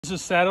This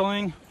is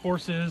saddling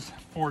horses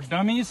for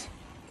dummies.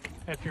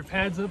 Have your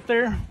pads up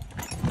there,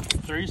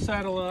 throw your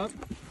saddle up,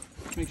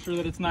 make sure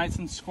that it's nice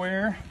and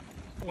square.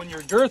 When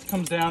your girth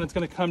comes down, it's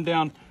going to come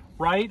down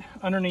right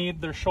underneath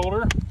their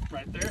shoulder,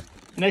 right there.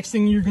 Next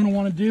thing you're going to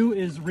want to do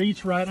is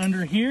reach right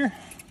under here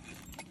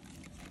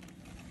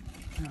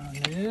on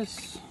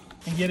this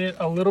and get it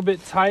a little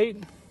bit tight,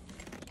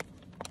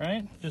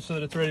 right? Just so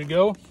that it's ready to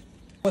go.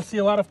 Let's see,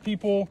 a lot of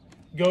people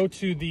go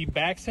to the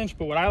back cinch,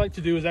 but what I like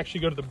to do is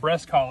actually go to the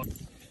breast collar.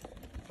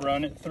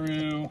 Run it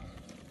through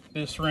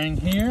this ring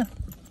here.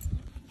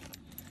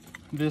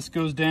 This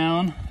goes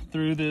down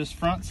through this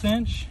front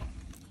cinch.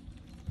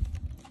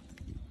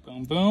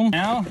 Boom, boom.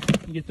 Now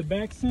you get the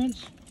back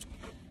cinch.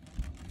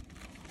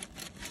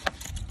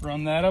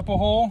 Run that up a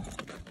hole.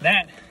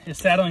 That is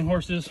saddling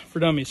horses for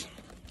dummies.